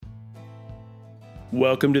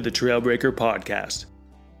Welcome to the Trailbreaker Podcast.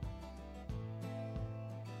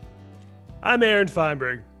 I'm Aaron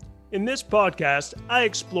Feinberg. In this podcast, I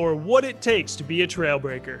explore what it takes to be a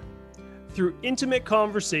trailbreaker. Through intimate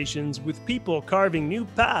conversations with people carving new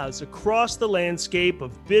paths across the landscape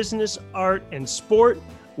of business, art, and sport,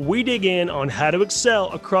 we dig in on how to excel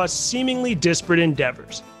across seemingly disparate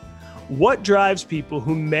endeavors. What drives people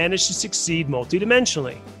who manage to succeed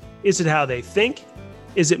multidimensionally? Is it how they think?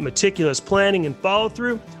 Is it meticulous planning and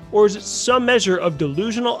follow-through? Or is it some measure of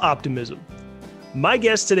delusional optimism? My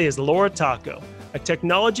guest today is Laura Tacco, a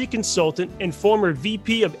technology consultant and former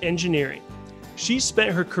VP of engineering. She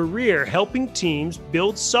spent her career helping teams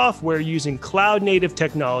build software using cloud-native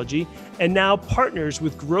technology and now partners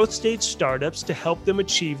with growth stage startups to help them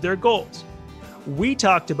achieve their goals. We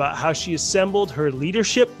talked about how she assembled her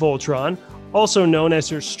Leadership Voltron, also known as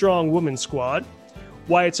her Strong Woman Squad,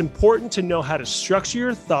 why it's important to know how to structure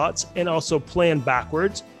your thoughts and also plan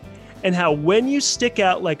backwards, and how when you stick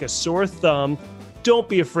out like a sore thumb, don't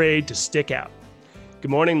be afraid to stick out. Good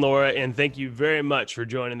morning, Laura, and thank you very much for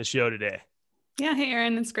joining the show today. Yeah, hey,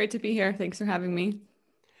 Aaron, it's great to be here. Thanks for having me.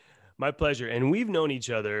 My pleasure. And we've known each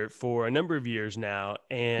other for a number of years now,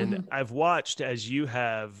 and I've watched as you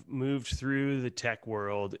have moved through the tech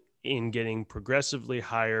world in getting progressively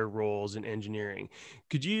higher roles in engineering.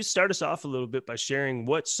 Could you start us off a little bit by sharing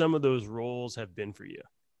what some of those roles have been for you?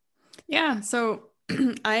 Yeah, so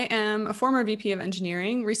I am a former VP of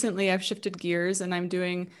engineering. Recently, I've shifted gears and I'm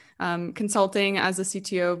doing consulting as a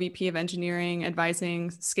CTO, VP of engineering,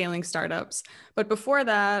 advising, scaling startups. But before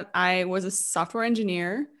that, I was a software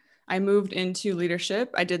engineer. I moved into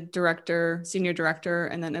leadership. I did director, senior director,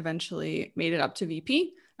 and then eventually made it up to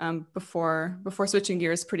VP before switching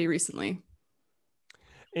gears pretty recently.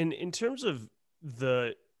 And in terms of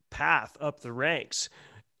the path up the ranks,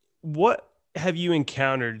 what have you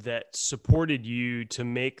encountered that supported you to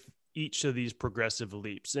make each of these progressive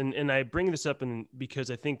leaps? And I bring this up because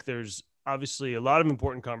I think there's obviously a lot of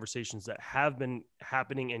important conversations that have been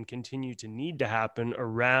happening and continue to need to happen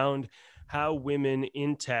around how women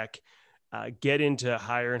in tech get into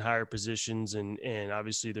higher and higher positions. And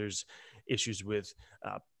obviously there's issues with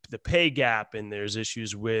the pay gap, and there's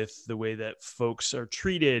issues with the way that folks are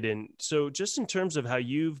treated. And so just in terms of how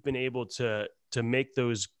you've been able to make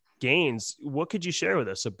those gains, what could you share with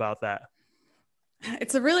us about that?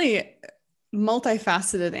 It's a really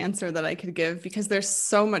multifaceted answer that I could give because there's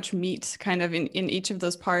so much meat kind of in each of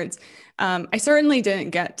those parts. I certainly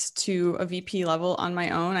didn't get to a VP level on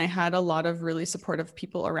my own. I had a lot of really supportive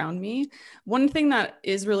people around me. One thing that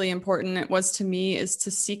is really important, it was to me, is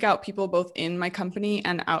to seek out people both in my company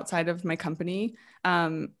and outside of my company.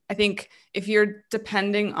 I think if you're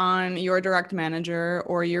depending on your direct manager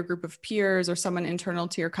or your group of peers or someone internal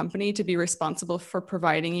to your company to be responsible for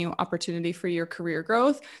providing you opportunity for your career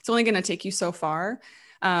growth, it's only going to take you so far.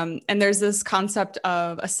 And there's this concept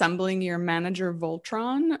of assembling your manager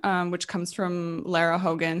Voltron, which comes from Lara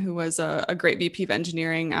Hogan, who was a great VP of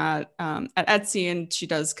engineering at Etsy, and she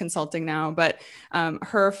does consulting now. But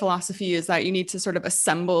her philosophy is that you need to sort of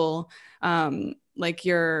assemble like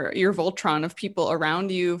your Voltron of people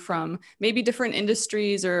around you from maybe different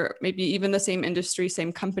industries or maybe even the same industry,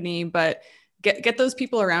 same company, but get those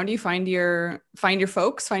people around you, find your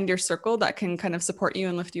folks, find your circle that can kind of support you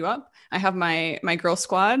and lift you up. I have my girl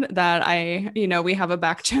squad that we have a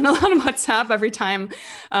back channel on WhatsApp every time,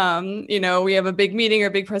 we have a big meeting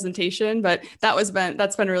or big presentation, but that's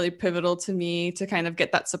been really pivotal to me to kind of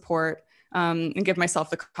get that support and give myself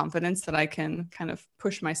the confidence that I can kind of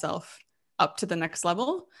push myself up to the next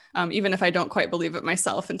level, even if I don't quite believe it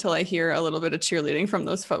myself until I hear a little bit of cheerleading from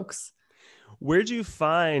those folks. Where'd you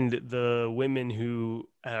find the women who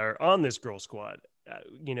are on this girl squad?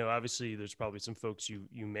 Obviously there's probably some folks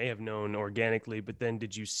you may have known organically, but then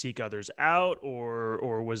did you seek others out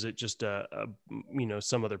or was it just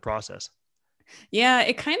some other process? Yeah,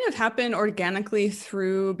 it kind of happened organically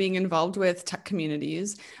through being involved with tech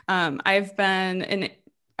communities. I've been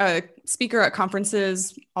a speaker at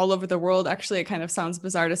conferences all over the world. Actually, it kind of sounds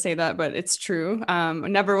bizarre to say that, but it's true. I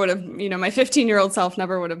never would have, my 15-year-old self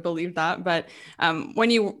never would have believed that. But when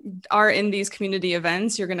you are in these community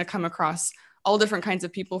events, you're going to come across all different kinds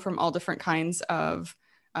of people from all different kinds of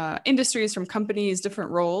industries, from companies, different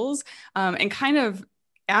roles. And kind of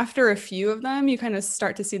after a few of them, you kind of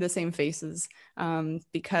start to see the same faces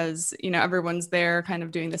because, everyone's there kind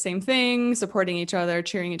of doing the same thing, supporting each other,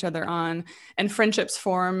 cheering each other on, and friendships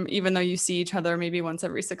form, even though you see each other maybe once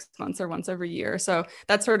every 6 months or once every year. So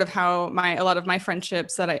that's sort of how a lot of my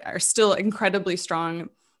friendships that are still incredibly strong,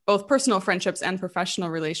 both personal friendships and professional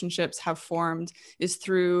relationships have formed is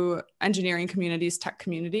through engineering communities, tech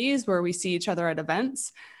communities, where we see each other at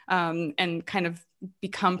events, and kind of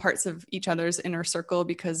become parts of each other's inner circle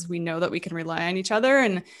because we know that we can rely on each other.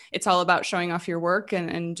 And it's all about showing off your work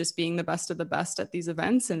and just being the best of the best at these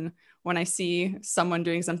events. And when I see someone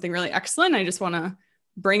doing something really excellent, I just want to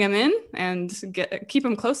bring them in and keep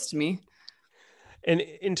them close to me. And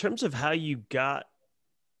in terms of how you got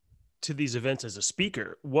to these events as a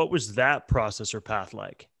speaker, what was that process or path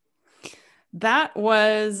like? That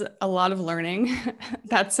was a lot of learning.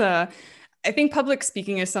 I think public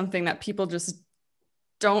speaking is something that people just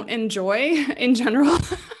don't enjoy in general.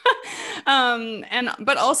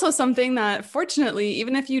 But also something that, fortunately,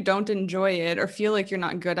 even if you don't enjoy it or feel like you're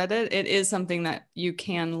not good at it, it is something that you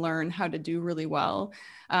can learn how to do really well.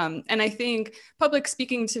 And I think public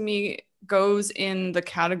speaking to me goes in the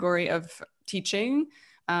category of teaching,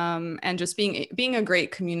 and just being a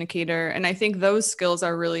great communicator. And I think those skills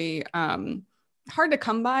are really hard to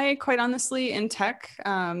come by, quite honestly, in tech.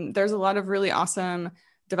 There's a lot of really awesome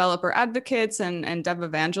developer advocates and dev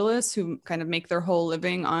evangelists who kind of make their whole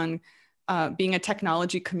living on being a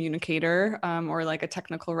technology communicator, or like a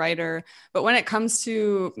technical writer. But when it comes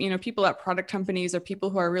to, people at product companies or people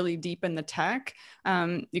who are really deep in the tech,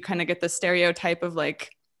 you kind of get the stereotype of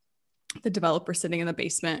like the developer sitting in the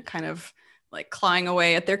basement, kind of like clawing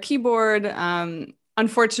away at their keyboard.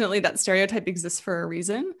 Unfortunately, that stereotype exists for a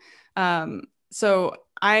reason. So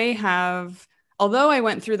although I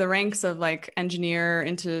went through the ranks of like engineer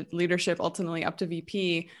into leadership, ultimately up to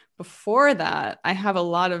VP, before that, I have a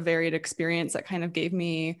lot of varied experience that kind of gave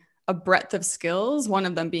me a breadth of skills, one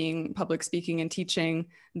of them being public speaking and teaching,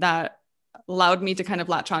 that allowed me to kind of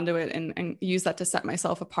latch onto it and use that to set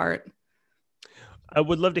myself apart. I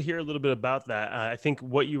would love to hear a little bit about that. I think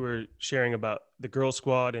what you were sharing about the Girl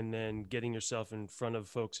Squad and then getting yourself in front of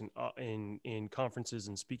folks in conferences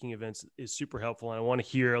and speaking events is super helpful. And I want to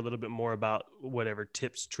hear a little bit more about whatever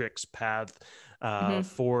tips, tricks, path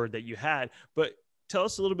forward that you had. But tell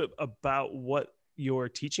us a little bit about what your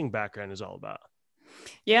teaching background is all about.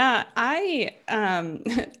 Yeah, I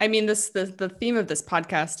mean, the theme of this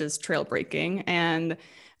podcast is trail breaking, and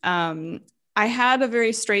I had a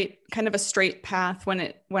very straight path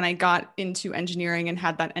when I got into engineering and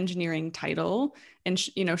had that engineering title and,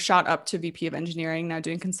 shot up to VP of engineering, now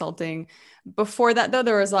doing consulting. Before that, though,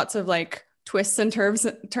 there was lots of like twists and turns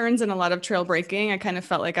and a lot of trail breaking. I kind of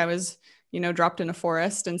felt like I was, dropped in a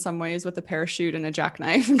forest in some ways with a parachute and a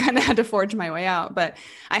jackknife and kind of had to forge my way out. But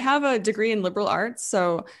I have a degree in liberal arts.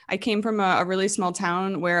 So I came from a really small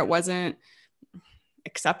town where it wasn't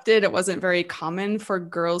accepted. It wasn't very common for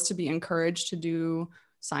girls to be encouraged to do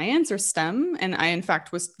science or STEM. And I, in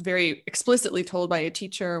fact, was very explicitly told by a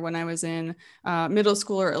teacher when I was in middle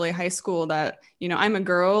school or early high school that, I'm a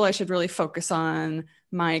girl, I should really focus on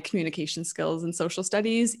my communication skills and social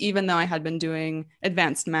studies, even though I had been doing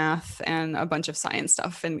advanced math and a bunch of science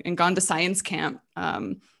stuff and gone to science camp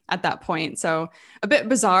at that point. So a bit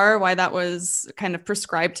bizarre why that was kind of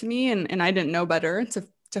prescribed to me. And I didn't know better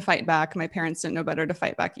to fight back. My parents didn't know better to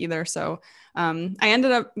fight back either. So I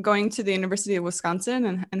ended up going to the University of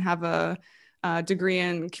Wisconsin and have a degree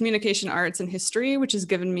in communication arts and history, which has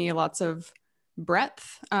given me lots of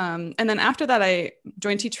breadth. And then after that, I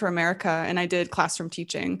joined Teach for America and I did classroom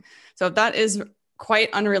teaching. So that is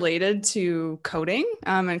quite unrelated to coding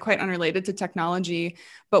and quite unrelated to technology.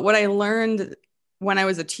 But what I learned when I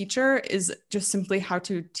was a teacher is just simply how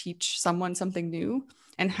to teach someone something new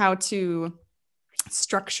and how to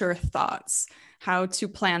structure thoughts, how to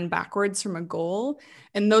plan backwards from a goal.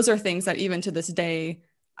 And those are things that even to this day,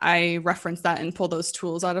 I reference that and pull those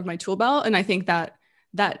tools out of my tool belt. And I think that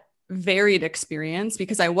varied experience,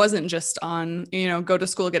 because I wasn't just on, go to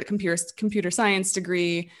school, get a computer science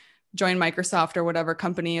degree, join Microsoft or whatever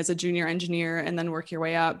company as a junior engineer, and then work your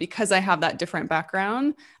way up. Because I have that different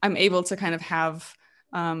background, I'm able to kind of have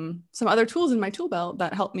some other tools in my tool belt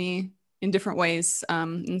that help me in different ways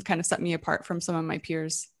and kind of set me apart from some of my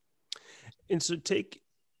peers. And so take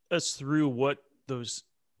us through what those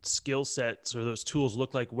skill sets or those tools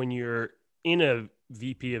look like when you're in a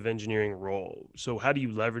VP of engineering role. So how do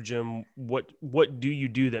you leverage them? What do you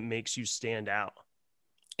do that makes you stand out?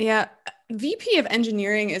 Yeah, VP of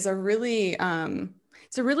engineering is a really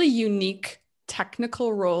unique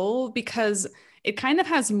technical role because it kind of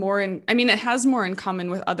has it has more in common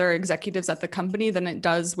with other executives at the company than it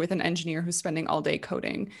does with an engineer who's spending all day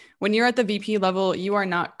coding. When you're at the VP level, you are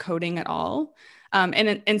not coding at all.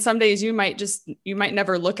 And some days you might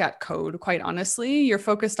never look at code, quite honestly. You're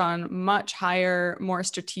focused on much higher, more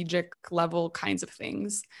strategic level kinds of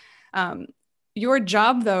things. Your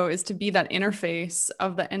job, though, is to be that interface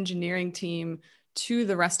of the engineering team to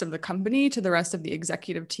the rest of the company, to the rest of the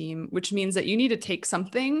executive team, which means that you need to take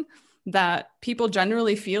something that people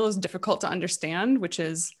generally feel is difficult to understand, which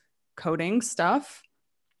is coding stuff,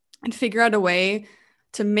 and figure out a way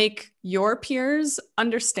to make your peers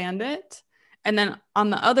understand it. And then on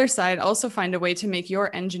the other side, also find a way to make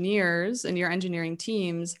your engineers and your engineering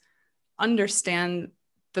teams understand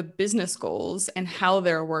the business goals and how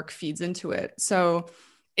their work feeds into it. So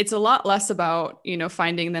it's a lot less about,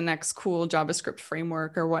 finding the next cool JavaScript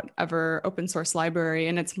framework or whatever open source library.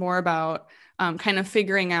 And it's more about kind of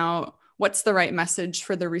figuring out what's the right message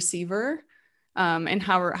for the receiver, and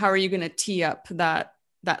how are you going to tee up that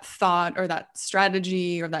thought or that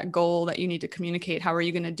strategy or that goal that you need to communicate. How are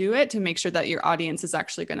you going to do it to make sure that your audience is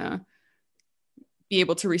actually going to be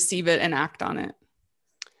able to receive it and act on it?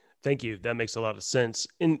 Thank you. That makes a lot of sense.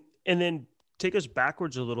 And then take us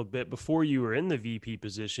backwards a little bit. Before you were in the VP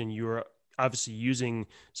position, you were obviously using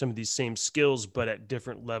some of these same skills, but at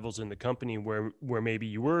different levels in the company where maybe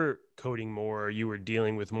you were coding more, or you were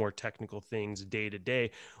dealing with more technical things day to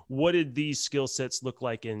day. What did these skill sets look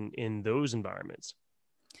like in those environments?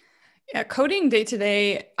 Yeah, coding day to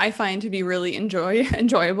day, I find to be really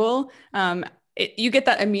enjoyable. You get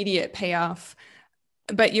that immediate payoff,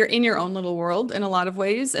 but you're in your own little world in a lot of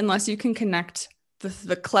ways, unless you can connect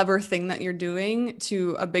the clever thing that you're doing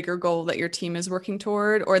to a bigger goal that your team is working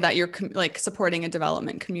toward, or that you're like supporting a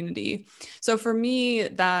development community. So for me,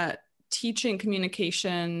 that teaching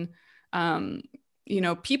communication,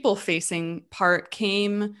 people facing part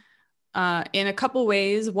came in a couple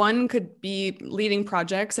ways. One could be leading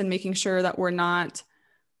projects and making sure that we're not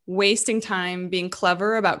wasting time being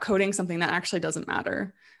clever about coding something that actually doesn't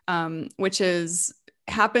matter, which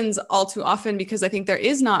happens all too often, because I think there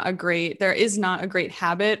is not a great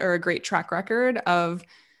habit or a great track record of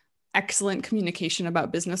excellent communication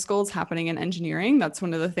about business goals happening in engineering. That's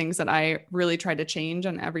one of the things that I really try to change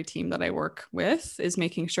on every team that I work with, is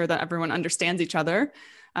making sure that everyone understands each other.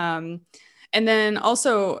 And then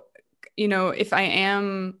also, if I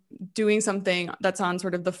am doing something that's on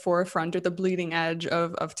sort of the forefront or the bleeding edge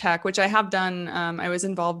of tech, which I have done, I was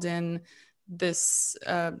involved in this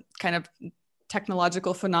kind of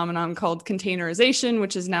technological phenomenon called containerization,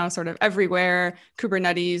 which is now sort of everywhere.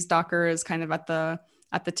 Kubernetes, Docker is kind of at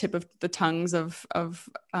the tip of the tongues of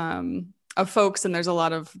folks, and there's a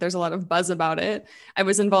lot of buzz about it. I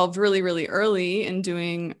was involved really, really early in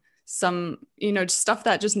doing some, stuff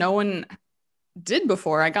that just no one did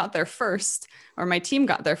before. I got there first, or my team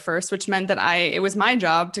got there first, which meant that it was my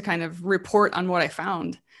job to kind of report on what I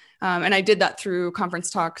found. And I did that through conference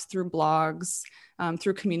talks, through blogs,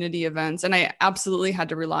 through community events. And I absolutely had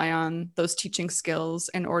to rely on those teaching skills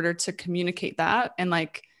in order to communicate that. And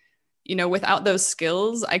without those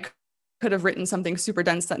skills, I could have written something super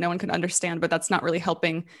dense that no one could understand, but that's not really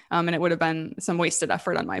helping. And it would have been some wasted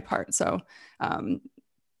effort on my part. So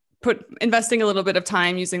investing a little bit of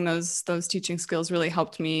time using those teaching skills really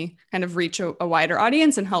helped me kind of reach a wider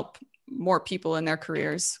audience and help more people in their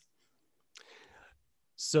careers.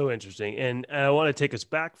 So interesting. And I want to take us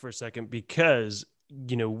back for a second, because,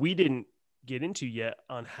 we didn't get into yet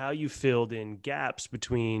on how you filled in gaps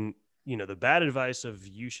between, the bad advice of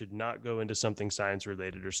you should not go into something science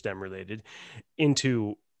related or STEM related,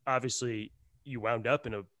 into obviously you wound up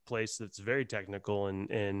in a place that's very technical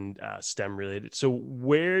and STEM related. So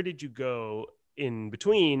where did you go in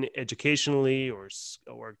between educationally or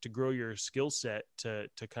to grow your skill set to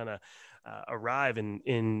kind of arrive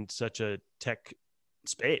in such a tech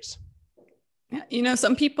space?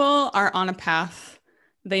 Some people are on a path.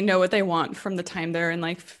 They know what they want from the time they're in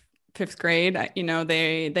like fifth grade.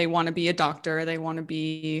 They want to be a doctor. They want to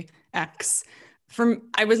be X.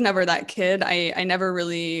 I was never that kid. I never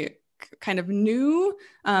really kind of knew.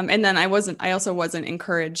 And then I also wasn't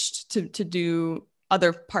encouraged to do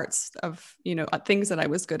other parts of, things that I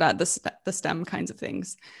was good at, the STEM kinds of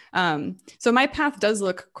things. So my path does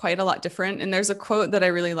look quite a lot different. And there's a quote that I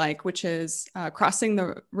really like, which is crossing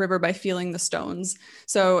the river by feeling the stones.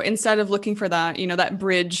 So instead of looking for that, that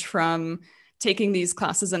bridge from taking these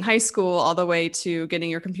classes in high school all the way to getting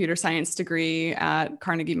your computer science degree at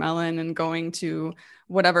Carnegie Mellon and going to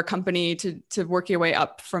whatever company to work your way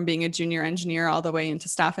up from being a junior engineer all the way into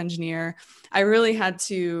staff engineer, I really had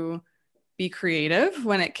to be creative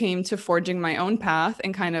when it came to forging my own path,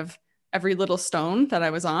 and kind of every little stone that I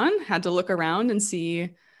was on, had to look around and see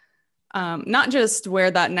not just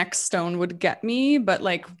where that next stone would get me, but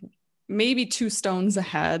like maybe 2 stones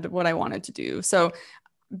ahead what I wanted to do. So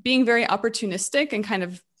being very opportunistic and kind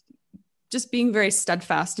of just being very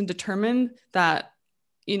steadfast and determined that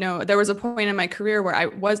there was a point in my career where I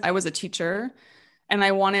was a teacher and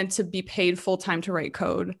I wanted to be paid full time to write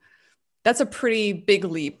code. That's a pretty big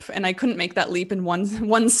leap. And I couldn't make that leap in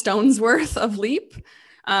one stone's worth of leap.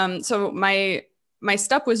 So my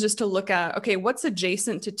step was just to look at, okay, what's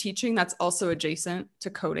adjacent to teaching that's also adjacent to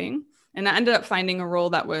coding? And I ended up finding a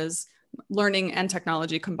role that was learning and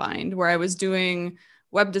technology combined, where I was doing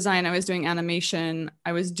web design, I was doing animation,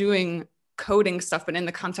 I was doing coding stuff, but in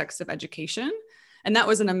the context of education. And that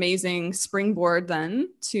was an amazing springboard then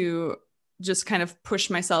to just kind of push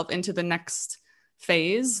myself into the next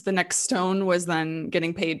phase. The next stone was then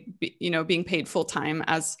getting paid, being paid full time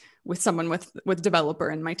as with someone with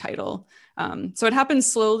developer in my title. So it happened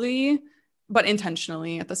slowly, but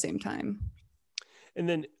intentionally at the same time. And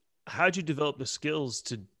then how'd you develop the skills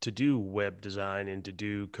to do web design and to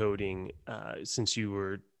do coding, since you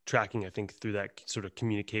were tracking, I think, through that sort of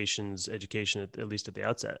communications education, at least at the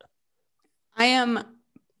outset? I am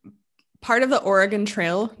part of the Oregon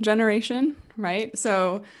Trail generation, right?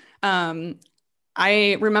 So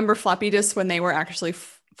I remember floppy disks when they were actually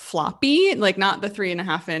floppy, like not the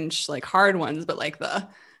 3.5 inch like hard ones, but like the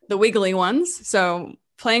wiggly ones. So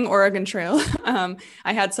playing Oregon Trail,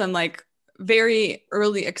 I had some like very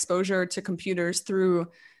early exposure to computers through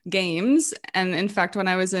games. And in fact, when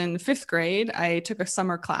I was in 5th grade, I took a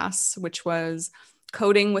summer class, which was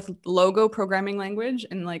coding with Logo programming language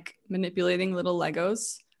and like manipulating little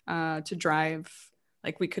Legos to drive.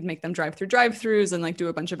 Like we could make them drive through drive-throughs and like do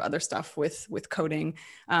a bunch of other stuff with coding.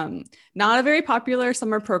 Not a very popular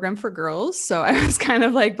summer program for girls. So I was kind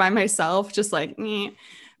of like by myself, just like me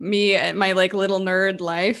at my like little nerd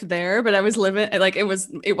life there. But I was living like it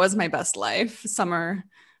was my best life summer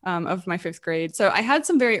of my 5th grade. So I had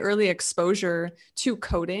some very early exposure to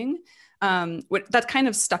coding. That kind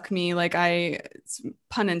of stuck me, like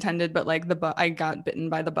pun intended, but like I got bitten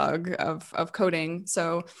by the bug of coding.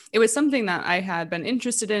 So it was something that I had been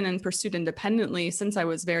interested in and pursued independently since I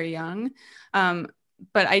was very young. But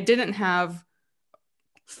I didn't have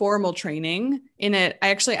formal training in it. I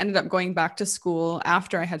actually ended up going back to school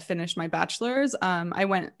after I had finished my bachelor's. I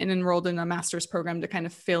went and enrolled in a master's program to kind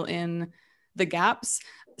of fill in the gaps.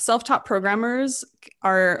 Self-taught programmers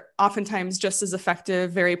are oftentimes just as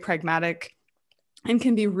effective, very pragmatic, and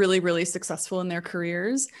can be really, really successful in their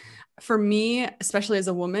careers. For me, especially as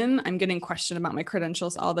a woman, I'm getting questioned about my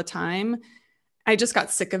credentials all the time. I just got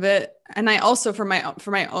sick of it. And I also, for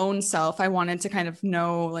my own self, I wanted to kind of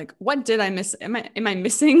know, like, what did I miss? Am I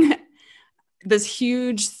missing this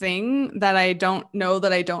huge thing that I don't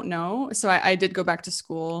know? So I did go back to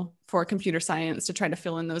school for computer science to try to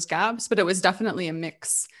fill in those gaps, but it was definitely a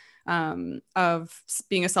mix of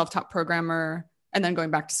being a self-taught programmer and then going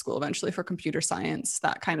back to school eventually for computer science.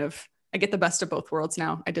 That kind of, I get the best of both worlds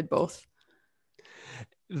now. I did both.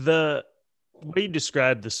 The way you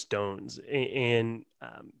describe the stones and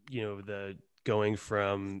the going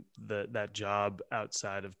from that job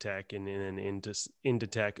outside of tech and then into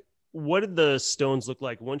tech, what did the stones look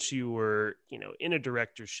like once you were, in a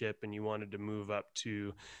directorship and you wanted to move up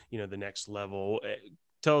to, the next level?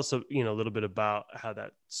 Tell us, a little bit about how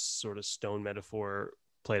that sort of stone metaphor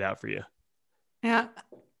played out for you. Yeah.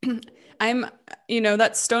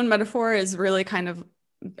 That stone metaphor is really kind of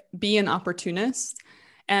be an opportunist.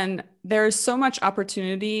 And there's so much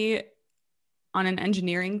opportunity on an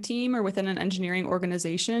engineering team or within an engineering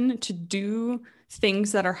organization to do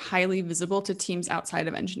things that are highly visible to teams outside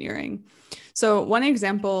of engineering. So one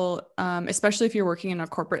example, especially if you're working in a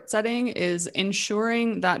corporate setting, is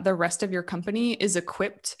ensuring that the rest of your company is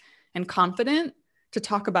equipped and confident to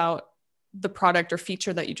talk about the product or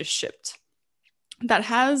feature that you just shipped. That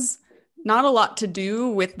has not a lot to do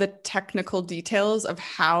with the technical details of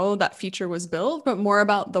how that feature was built, but more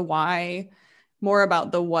about the why, more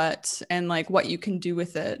about the what, and like what you can do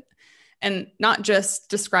with it. And not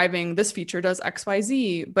just describing this feature does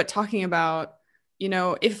XYZ, but talking about,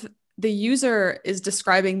 if the user is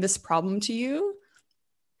describing this problem to you,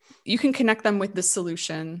 you can connect them with this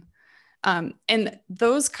solution. And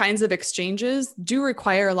those kinds of exchanges do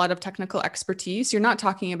require a lot of technical expertise. You're not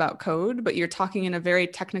talking about code, but you're talking in a very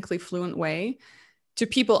technically fluent way to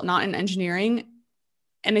people not in engineering.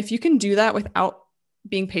 And if you can do that without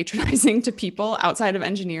being patronizing to people outside of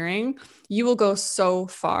engineering, you will go so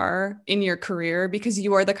far in your career because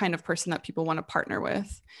you are the kind of person that people want to partner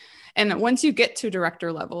with. And once you get to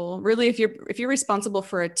director level, really, if you're responsible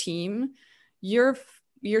for a team, your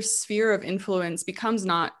sphere of influence becomes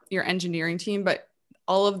not your engineering team, but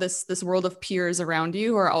all of this world of peers around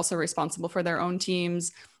you who are also responsible for their own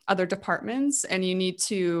teams, other departments. And you need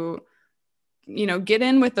to, get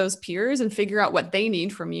in with those peers and figure out what they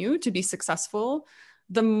need from you to be successful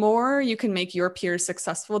the more you can make your peers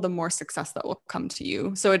successful, the more success that will come to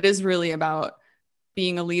you. So it is really about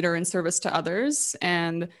being a leader in service to others.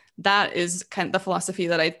 And that is kind of the philosophy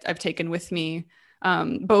that I've taken with me.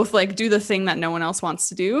 Both like do the thing that no one else wants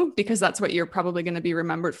to do, because that's what you're probably going to be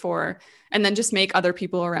remembered for. And then just make other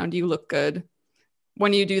people around you look good.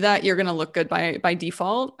 When you do that, you're going to look good by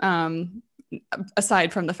default,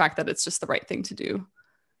 aside from the fact that it's just the right thing to do.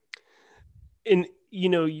 And,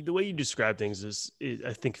 the way you describe things is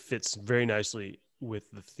I think fits very nicely with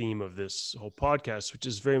the theme of this whole podcast, which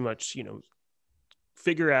is very much,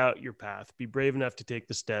 figure out your path, be brave enough to take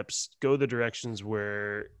the steps, go the directions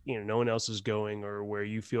where, no one else is going or where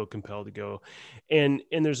you feel compelled to go. And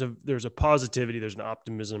there's a positivity, there's an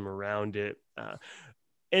optimism around it.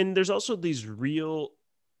 And there's also these real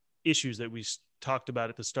issues that we talked about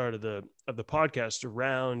at the start of the podcast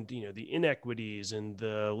around, the inequities and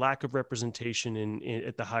the lack of representation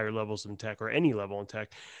at the higher levels in tech, or any level in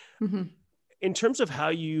tech. Mm-hmm. In terms of how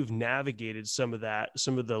you've navigated some of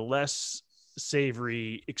the less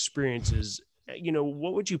savory experiences,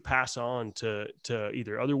 what would you pass on to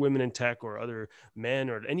either other women in tech or other men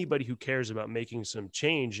or anybody who cares about making some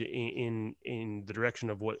change in the direction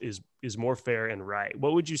of what is more fair and right?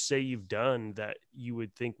 What would you say you've done that you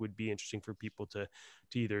would think would be interesting for people to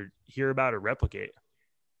either hear about or replicate?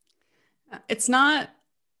 It's not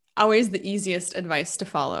always the easiest advice to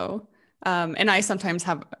follow. And I sometimes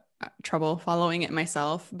have trouble following it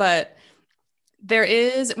myself, but there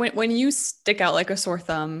is, when you stick out like a sore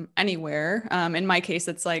thumb anywhere, in my case,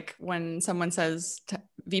 it's like when someone says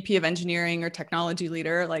VP of engineering or technology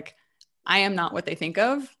leader, like I am not what they think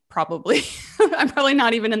of, probably. I'm probably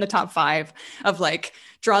not even in the top 5 of like,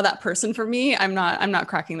 draw that person for me. I'm not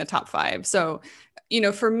cracking the top 5. So,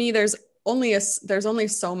 for me, there's only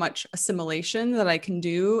so much assimilation that I can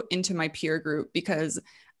do into my peer group, because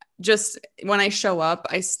just when I show up,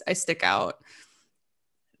 I stick out.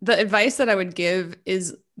 The advice that I would give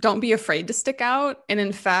is don't be afraid to stick out. And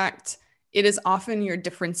in fact, it is often your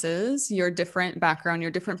differences, your different background, your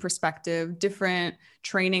different perspective, different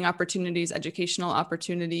training opportunities, educational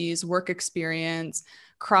opportunities, work experience,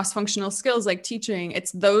 cross-functional skills like teaching.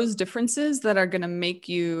 It's those differences that are going to make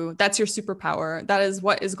you, that's your superpower. That is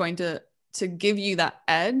what is going to give you that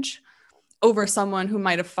edge over someone who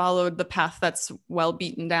might have followed the path that's well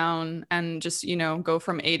beaten down and just, go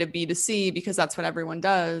from A to B to C because that's what everyone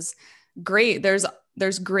does. Great.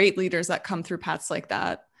 There's great leaders that come through paths like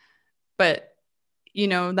that. But,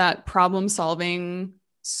 that problem solving,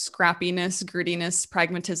 scrappiness, grittiness,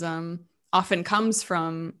 pragmatism often comes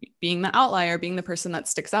from being the outlier, being the person that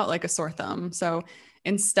sticks out like a sore thumb. So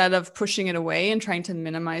instead of pushing it away and trying to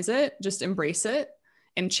minimize it, just embrace it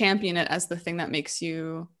and champion it as the thing that makes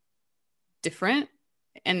you different,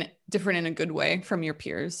 and different in a good way from your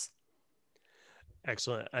peers.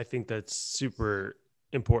 Excellent. I think that's super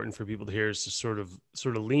important for people to hear, is to sort of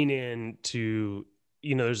lean in to,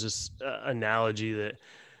 there's this analogy that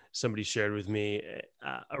somebody shared with me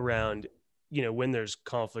around, when there's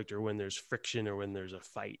conflict or when there's friction or when there's a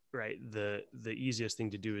fight, right? The easiest thing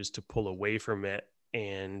to do is to pull away from it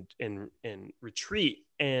and retreat.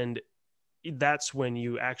 And that's when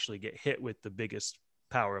you actually get hit with the biggest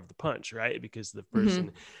power of the punch, right? Because the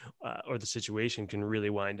person or the situation can really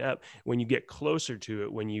wind up. When you get closer to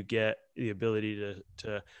it, when you get the ability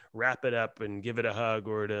to wrap it up and give it a hug,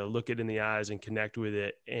 or to look it in the eyes and connect with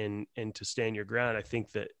it and to stand your ground, I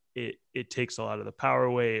think that it takes a lot of the power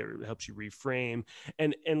away, or it helps you reframe.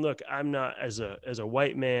 And look, I'm not, as a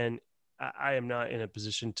white man, I am not in a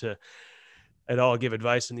position to at all give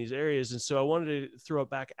advice in these areas. And so I wanted to throw it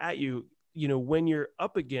back at you. When you're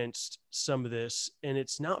up against some of this and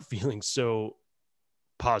it's not feeling so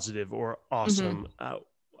positive or awesome,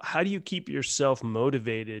 how do you keep yourself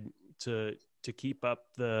motivated to keep up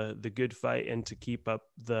the good fight and to keep up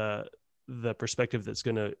the perspective that's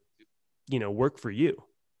going to, work for you?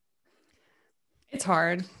 It's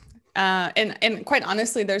hard. And quite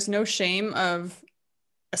honestly, there's no shame of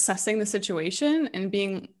assessing the situation and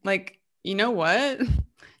being like, you know what?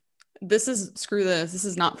 Screw this. This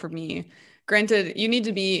is not for me. Granted, you need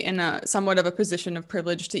to be in a somewhat of a position of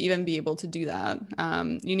privilege to even be able to do that.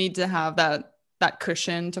 You need to have that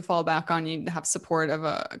cushion to fall back on. You need to have support of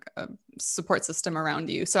a support system around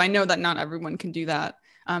you. So I know that not everyone can do that.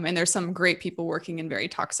 And there's some great people working in very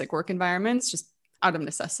toxic work environments, just out of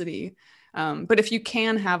necessity. But if you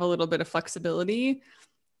can have a little bit of flexibility,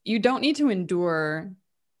 you don't need to endure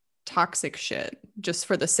toxic shit just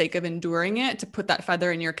for the sake of enduring it, to put that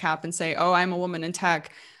feather in your cap and say, oh, I'm a woman in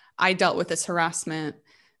tech, I dealt with this harassment.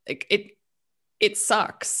 Like it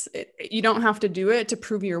sucks. You don't have to do it to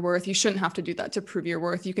prove your worth. You shouldn't have to do that to prove your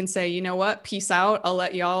worth. You can say, you know what, peace out. I'll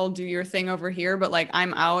let y'all do your thing over here, but like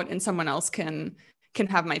I'm out and someone else can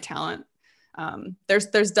have my talent.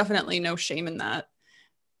 There's definitely no shame in that.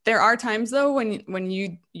 There are times though when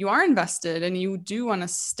you are invested and you do want to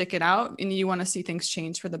stick it out and you want to see things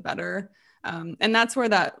change for the better. And that's where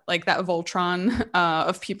that Voltron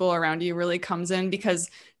of people around you really comes in, because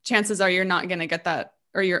chances are you're not going to get that,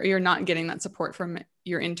 or you're not getting that support from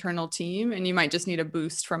your internal team, and you might just need a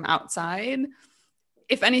boost from outside.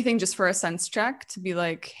 If anything, just for a sense check to be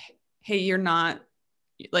like, hey, you're not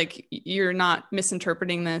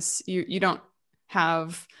misinterpreting this. You don't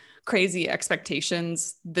have crazy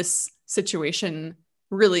expectations. This situation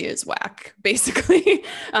really is whack, basically.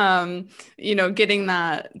 Getting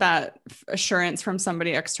that assurance from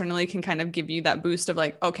somebody externally can kind of give you that boost of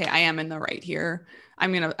like, okay, I am in the right here.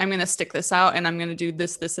 I'm gonna stick this out and I'm gonna do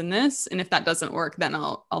this, this, and this. And if that doesn't work, then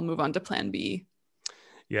I'll move on to plan B.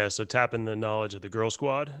 Yeah. So tap in the knowledge of the Girl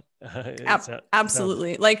Squad.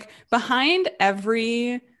 Absolutely. Like behind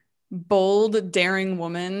every bold, daring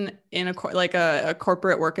woman in a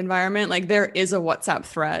corporate work environment, like there is a WhatsApp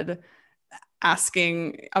thread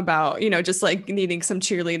asking about, just like needing some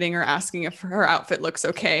cheerleading or asking if her outfit looks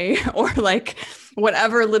okay, or like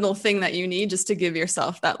whatever little thing that you need just to give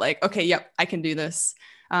yourself that like, okay, yep, I can do this.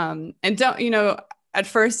 And don't, at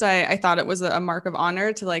first I thought it was a mark of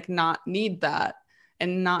honor to like not need that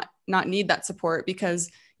and not need that support, because,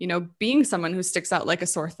 being someone who sticks out like a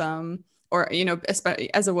sore thumb, or,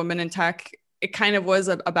 especially as a woman in tech, it kind of was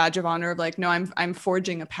a badge of honor of like, no, I'm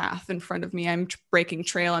forging a path in front of me. I'm breaking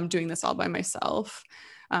trail. I'm doing this all by myself.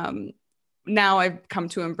 Now I've come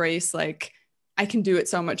to embrace like, I can do it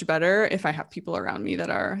so much better if I have people around me that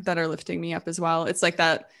are lifting me up as well. It's like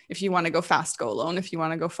that. If you want to go fast, go alone. If you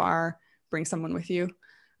want to go far, bring someone with you.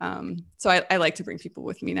 So I like to bring people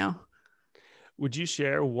with me now. Would you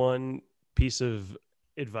share one piece of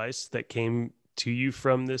advice that came to you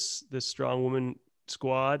from this Strong Woman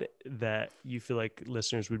Squad that you feel like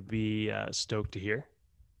listeners would be stoked to hear?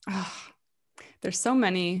 Oh, there's so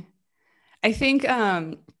many. I think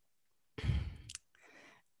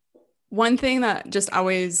one thing that just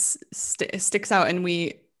always sticks out, and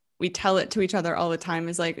we tell it to each other all the time,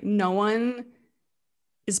 is like, no one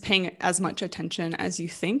is paying as much attention as you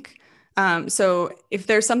think. So if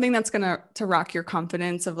there's something that's gonna rock your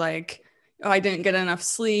confidence of like, oh, I didn't get enough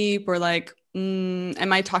sleep, or like,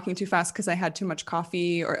 am I talking too fast because I had too much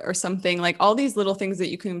coffee, or something, like all these little things that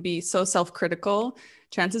you can be so self-critical,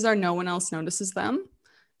 chances are no one else notices them.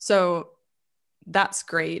 So that's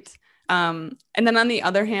great. And then on the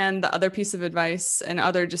other hand, the other piece of advice and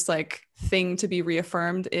other just like thing to be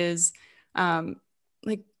reaffirmed is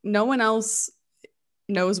like no one else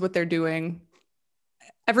knows what they're doing.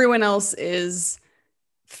 Everyone else is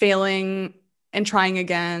failing and trying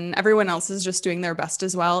again. Everyone else is just doing their best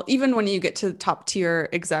as well. Even when you get to top tier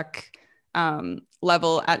exec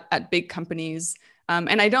level at big companies.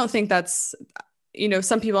 And I don't think that's,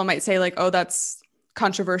 some people might say like, oh, that's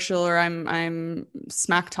controversial, or I'm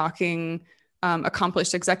smack talking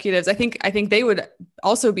accomplished executives. I think they would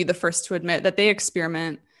also be the first to admit that they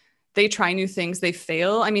experiment, they try new things, they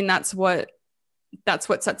fail. I mean, that's what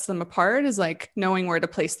sets them apart, is like knowing where to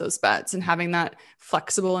place those bets and having that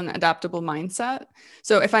flexible and adaptable mindset.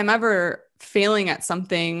 So if I'm ever failing at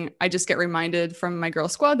something, I just get reminded from my Girl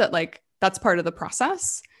Squad that like, that's part of the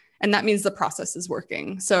process. And that means the process is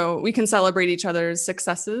working. So we can celebrate each other's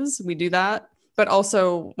successes. We do that. But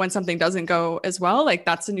also when something doesn't go as well, like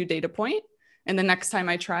that's a new data point. And the next time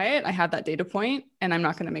I try it, I have that data point and I'm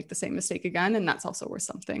not going to make the same mistake again. And that's also worth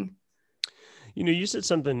something. You said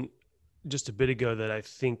something just a bit ago that I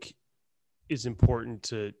think is important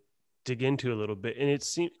to dig into a little bit. And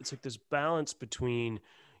it's like this balance between,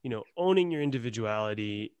 owning your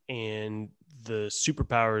individuality and the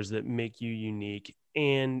superpowers that make you unique.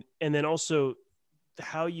 And then also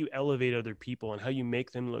how you elevate other people and how you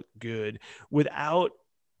make them look good without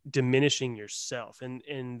diminishing yourself,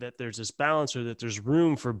 and that there's this balance, or that there's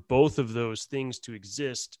room for both of those things to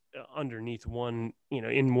exist underneath one,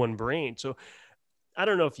 in one brain. So I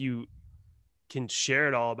don't know if you can share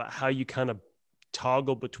it all about how you kind of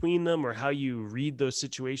toggle between them, or how you read those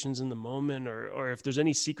situations in the moment, or if there's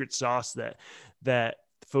any secret sauce that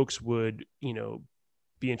folks would,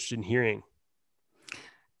 be interested in hearing.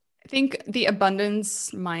 I think the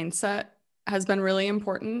abundance mindset has been really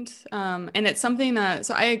important. And it's something that,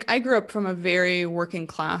 so I grew up from in a very working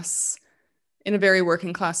class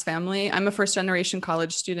family. I'm a first generation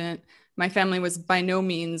college student. My family was by no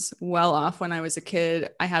means well off when I was a kid.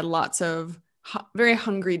 I had lots of very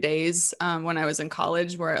hungry days when I was in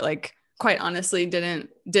college, where like quite honestly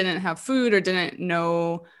didn't have food or didn't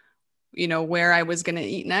know, where I was going to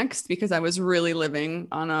eat next, because I was really living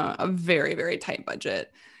on a very, very tight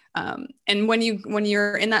budget. And when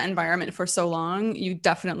you're in that environment for so long, you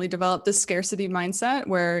definitely develop this scarcity mindset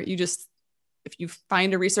where if you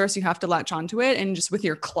find a resource, you have to latch onto it, and just with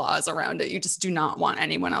your claws around it. You just do not want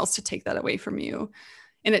anyone else to take that away from you.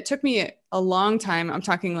 And it took me a long time, I'm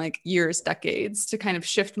talking like years, decades, to kind of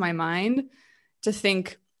shift my mind to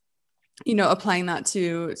think, applying that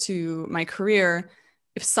to my career.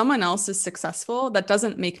 If someone else is successful, that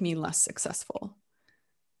doesn't make me less successful.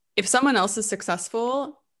 If someone else is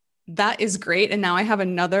successful, that is great. And now I have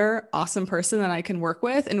another awesome person that I can work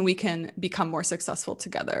with, and we can become more successful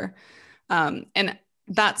together. And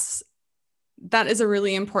that is a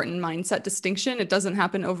really important mindset distinction. It doesn't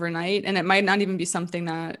happen overnight, and it might not even be something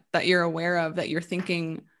that you're aware of, that you're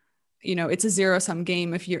thinking, it's a zero-sum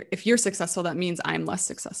game. If you're successful, that means I'm less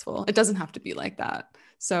successful. It doesn't have to be like that.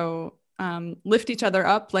 So lift each other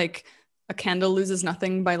up. Like, a candle loses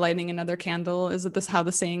nothing by lighting another candle. Is it this how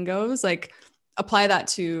the saying goes? Like, apply that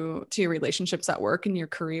to your relationships at work and your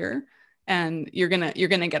career, and you're gonna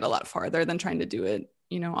get a lot farther than trying to do it,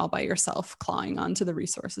 all by yourself, clawing onto the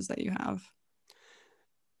resources that you have.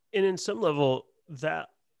 And in some level, that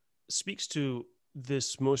speaks to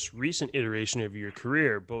this most recent iteration of your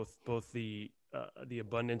career, both the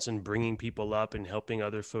abundance and bringing people up and helping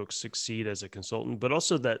other folks succeed as a consultant, but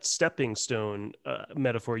also that stepping stone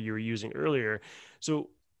metaphor you were using earlier. So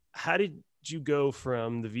how did you go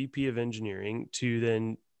from the VP of engineering to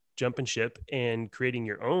then jumping ship and creating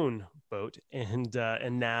your own boat, and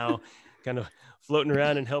now kind of floating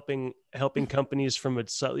around and helping companies from a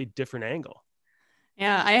slightly different angle?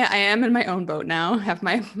 Yeah, I am in my own boat now. I have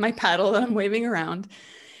my paddle that I'm waving around.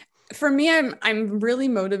 For me, I'm really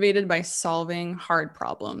motivated by solving hard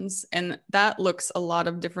problems, and that looks a lot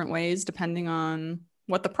of different ways depending on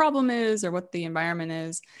what the problem is or what the environment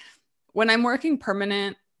is. When I'm working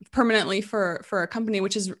permanently for a company,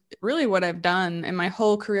 which is really what I've done in my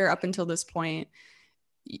whole career up until this point,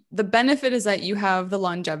 the benefit is that you have the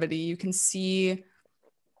longevity. You can see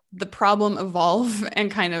the problem evolve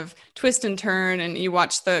and kind of twist and turn, and you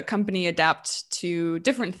watch the company adapt to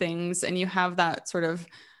different things, and you have that sort of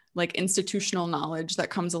like institutional knowledge that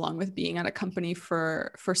comes along with being at a company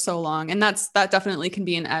for so long. And that definitely can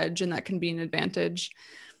be an edge, and that can be an advantage.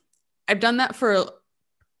 I've done that for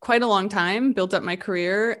quite a long time, built up my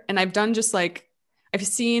career, and I've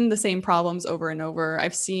seen the same problems over and over.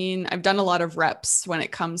 I've done a lot of reps when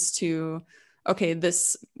it comes to, okay,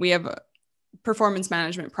 we have a performance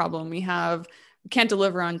management problem. We can't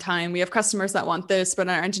deliver on time. We have customers that want this, but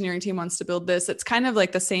our engineering team wants to build this. It's kind of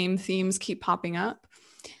like the same themes keep popping up.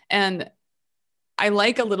 And I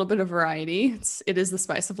like a little bit of variety. It is the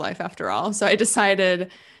spice of life after all. So I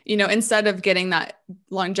decided, instead of getting that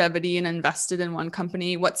longevity and invested in one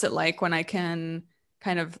company, what's it like when I can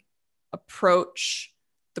kind of approach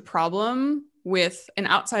the problem with an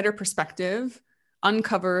outsider perspective,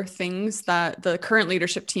 uncover things that the current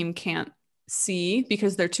leadership team can't see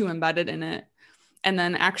because they're too embedded in it. And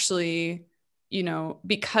then actually,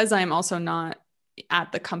 because I'm also not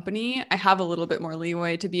at the company, I have a little bit more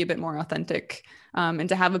leeway to be a bit more authentic, and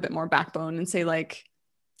to have a bit more backbone and say, like,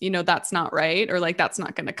 that's not right, or like, that's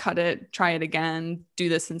not going to cut it. Try it again, do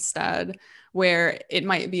this instead, where it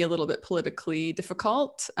might be a little bit politically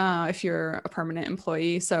difficult if you're a permanent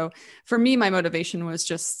employee. So for me, my motivation was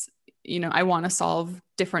just, I want to solve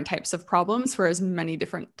different types of problems for as many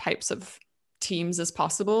different types of teams as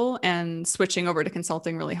possible. And switching over to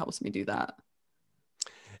consulting really helps me do that.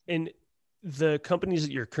 And the companies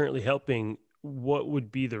that you're currently helping, what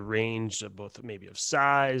would be the range of both maybe of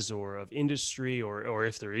size or of industry, or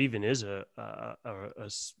if there even is a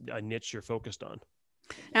niche you're focused on?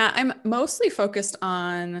 I'm mostly focused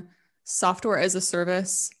on software as a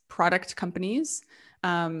service product companies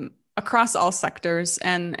across all sectors,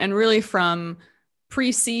 and really from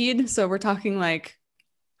pre-seed. So we're talking like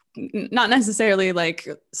not necessarily like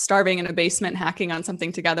starving in a basement, hacking on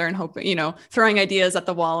something together and hoping, throwing ideas at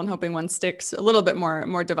the wall and hoping one sticks. A little bit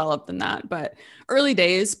more developed than that, but early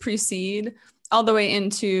days, pre-seed, all the way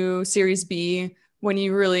into Series B, when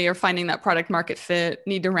you really are finding that product market fit,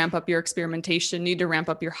 need to ramp up your experimentation, need to ramp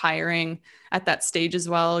up your hiring at that stage as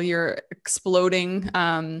well. You're exploding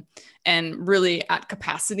and really at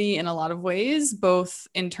capacity in a lot of ways, both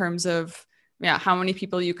in terms of how many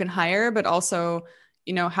people you can hire, but also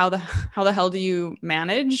how the hell do you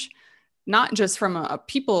manage, not just from a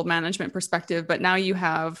people management perspective, but now you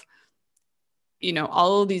have,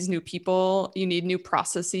 all of these new people, you need new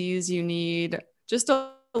processes, you need just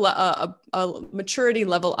a maturity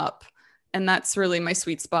level up And that's really my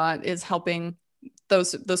sweet spot, is helping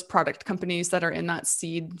those product companies that are in that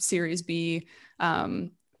seed Series B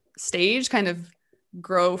stage kind of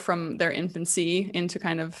grow from their infancy into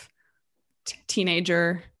kind of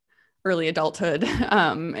teenager, early adulthood,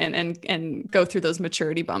 and go through those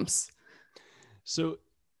maturity bumps. So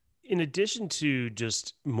in addition to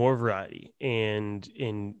just more variety and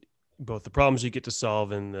in both the problems you get to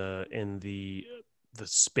solve and the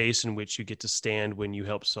space in which you get to stand when you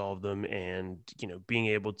help solve them, and being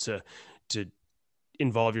able to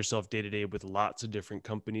involve yourself day to day with lots of different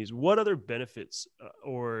companies, what other benefits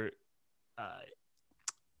or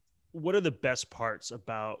what are the best parts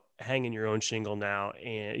about hanging your own shingle now,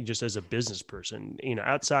 and just as a business person,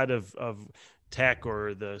 outside of tech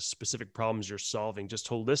or the specific problems you're solving, just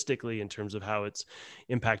holistically in terms of how it's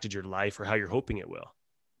impacted your life or how you're hoping it will?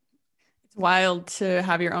 It's wild to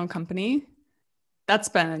have your own company. That's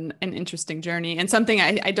been an interesting journey, and something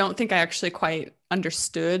I don't think I actually quite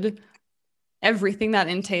understood everything that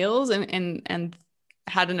entails, and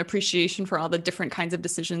had an appreciation for all the different kinds of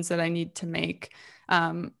decisions that I need to make.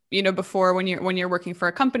 Before, when you're working for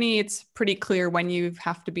a company, it's pretty clear when you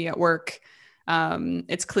have to be at work.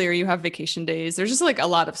 It's clear you have vacation days. There's just like a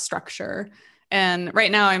lot of structure. And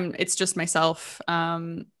right now it's just myself.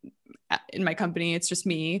 In my company, it's just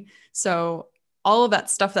me. So all of that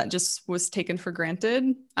stuff that just was taken for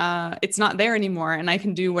granted, it's not there anymore. And I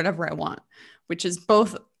can do whatever I want, which is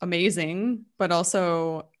both amazing, but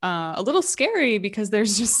also a little scary, because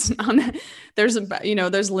there's just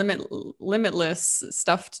there's limitless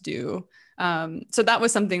stuff to do. So that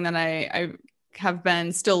was something that I have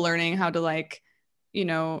been still learning how to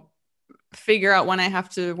figure out when I have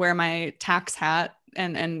to wear my tax hat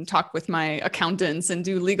and talk with my accountants and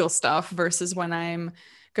do legal stuff, versus when I'm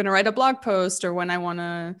going to write a blog post or when I want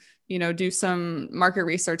to do some market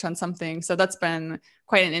research on something. So that's been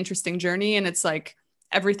quite an interesting journey. And it's like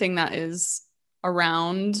everything that is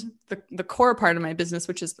around the core part of my business,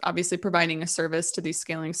 which is obviously providing a service to these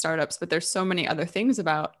scaling startups. But there's so many other things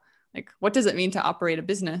about, like, what does it mean to operate a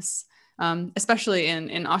business, especially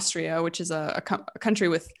in Austria, which is a country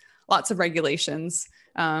with lots of regulations.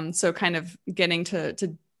 So kind of getting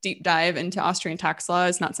to deep dive into Austrian tax law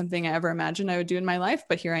is not something I ever imagined I would do in my life,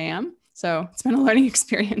 but here I am. So it's been a learning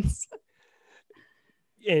experience.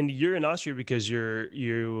 And you're in Austria because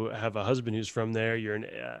you have a husband who's from there. You're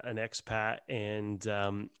an expat, and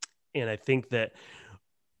I think that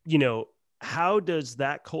how does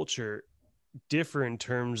that culture differ in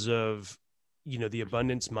terms of the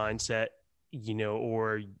abundance mindset,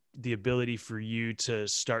 or the ability for you to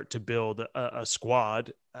start to build a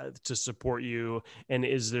squad to support you, and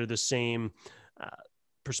is there the same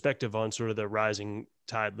perspective on sort of the rising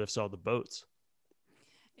tide lifts all the boats?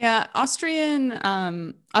 Yeah, Austrian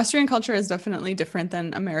culture is definitely different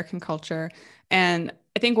than American culture. And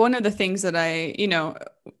I think one of the things that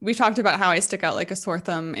we talked about how I stick out like a sore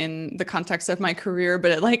thumb in the context of my career,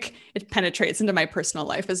 but it penetrates into my personal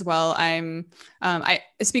life as well. I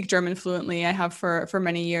speak German fluently. I have for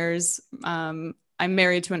many years. I'm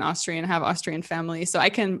married to an Austrian, have Austrian family, so I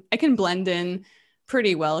can blend in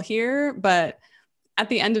pretty well here. But at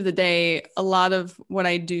the end of the day, a lot of what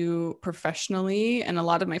I do professionally and a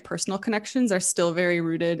lot of my personal connections are still very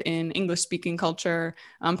rooted in English speaking culture,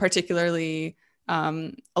 particularly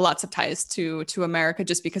lots of ties to America,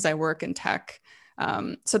 just because I work in tech.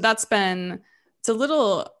 So it's a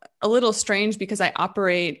little strange, because I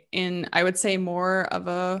operate in, I would say, more of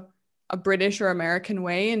a British or American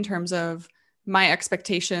way in terms of my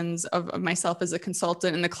expectations of myself as a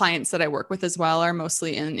consultant, and the clients that I work with as well are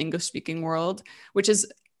mostly in English speaking world, which is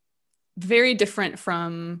very different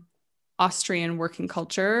from Austrian working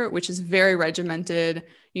culture, which is very regimented,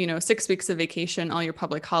 6 weeks of vacation, all your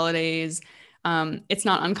public holidays. It's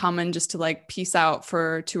not uncommon just to peace out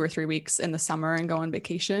for 2 or 3 weeks in the summer and go on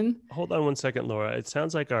vacation. Hold on one second, Laura. It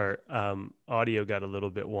sounds like our audio got a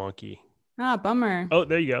little bit wonky. Bummer. Oh,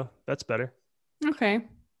 there you go. That's better. Okay.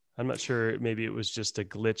 I'm not sure. Maybe it was just a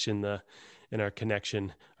glitch in our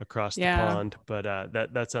connection across the pond, but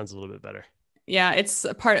that sounds a little bit better. Yeah, it's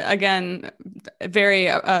a part, again,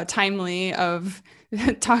 very timely of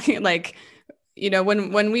talking,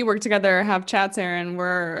 when we work together, have chats, Aaron,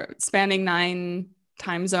 we're spanning 9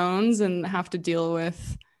 time zones and have to deal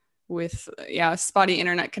with spotty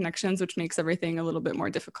internet connections, which makes everything a little bit more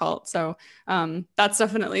difficult. So that's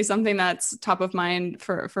definitely something that's top of mind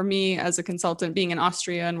for me as a consultant, being in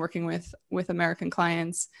Austria and working with American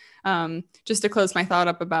clients. Just to close my thought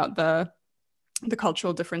up about the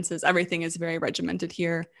cultural differences, everything is very regimented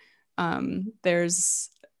here. There's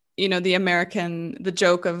the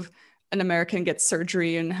joke of an American gets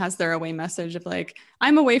surgery and has their away message of like,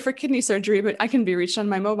 I'm away for kidney surgery, but I can be reached on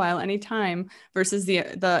my mobile anytime, versus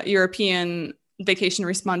the European vacation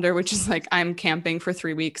responder, which is like, I'm camping for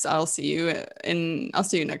 3 weeks. I'll see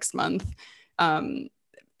you next month.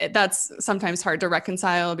 That's sometimes hard to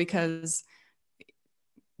reconcile, because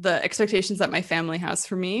the expectations that my family has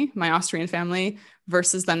for me, my Austrian family,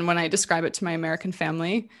 versus then when I describe it to my American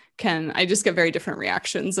family, I just get very different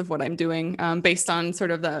reactions of what I'm doing, based on sort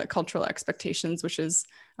of the cultural expectations, which is,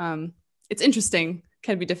 it's interesting,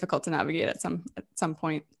 can be difficult to navigate at some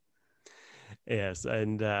point. Yes.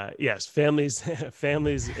 And yes, families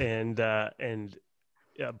and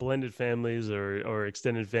blended families or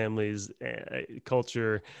extended families,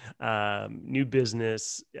 culture, new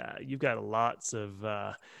business. You've got lots of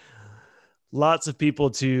people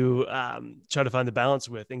to try to find the balance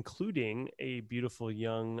with, including a beautiful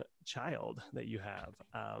young child that you have.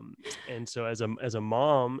 And so as a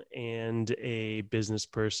mom and a business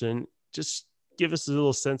person, just give us a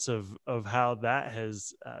little sense of how that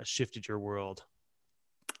has shifted your world.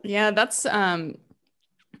 Yeah, that's, I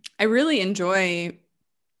really enjoy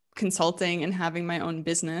consulting and having my own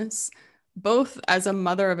business, both as a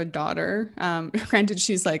mother of a daughter. Granted,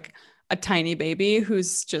 she's like a tiny baby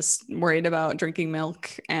who's just worried about drinking milk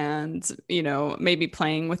and, maybe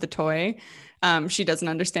playing with a toy. She doesn't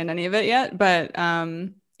understand any of it yet, but,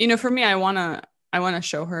 for me, I want to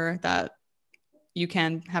show her that you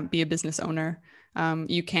can be a business owner.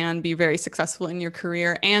 You can be very successful in your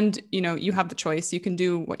career, and, you have the choice. You can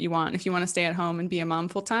do what you want. If you want to stay at home and be a mom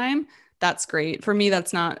full time, that's great. For me,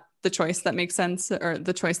 that's not the choice that makes sense, or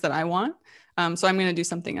the choice that I want. So I'm going to do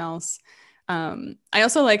something else. I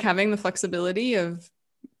also like having the flexibility of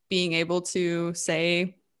being able to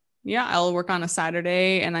say, yeah, I'll work on a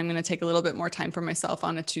Saturday and I'm going to take a little bit more time for myself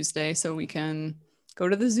on a Tuesday so we can go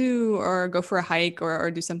to the zoo or go for a hike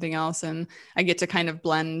or do something else. And I get to kind of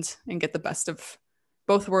blend and get the best of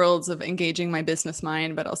both worlds of engaging my business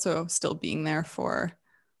mind, but also still being there for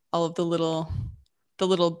all of the little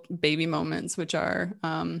baby moments, which are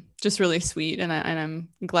just really sweet. And I'm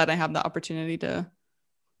glad I have the opportunity to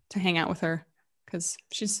hang out with her, because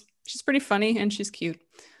she's pretty funny and she's cute.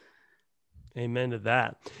 Amen to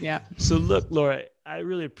that. Yeah. So look, Laura, I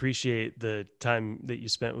really appreciate the time that you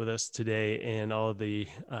spent with us today and all of the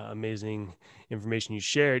amazing information you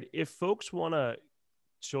shared. If folks want to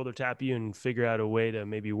shoulder tap you and figure out a way to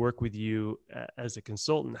maybe work with you as a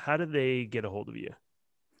consultant, how do they get a hold of you?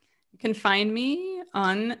 You can find me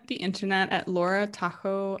on the internet at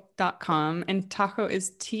lauratacho.com, and Tacho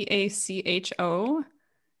is TACHO,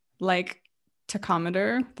 like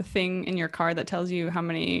tachometer, the thing in your car that tells you how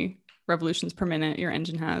many revolutions per minute your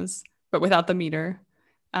engine has, but without the meter,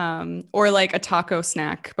 or like a taco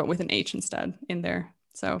snack, but with an H instead in there.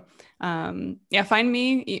 So find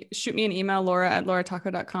me, shoot me an email,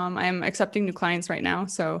 laura@lauratacho.com. I'm accepting new clients right now,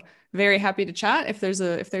 so very happy to chat. If there's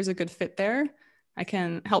a good fit there, I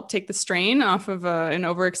can help take the strain off of an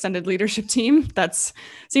overextended leadership team. That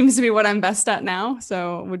seems to be what I'm best at now.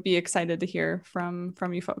 So would be excited to hear from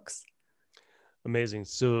you folks. Amazing.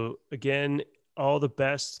 So again, all the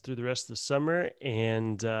best through the rest of the summer.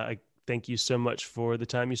 And I thank you so much for the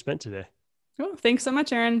time you spent today. Oh, thanks so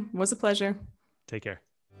much, Aaron. It was a pleasure. Take care.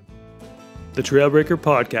 The Trailbreaker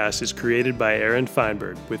podcast is created by Aaron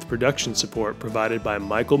Feinberg with production support provided by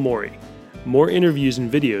Michael Morey. More interviews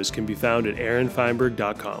and videos can be found at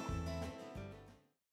aaronfeinberg.com.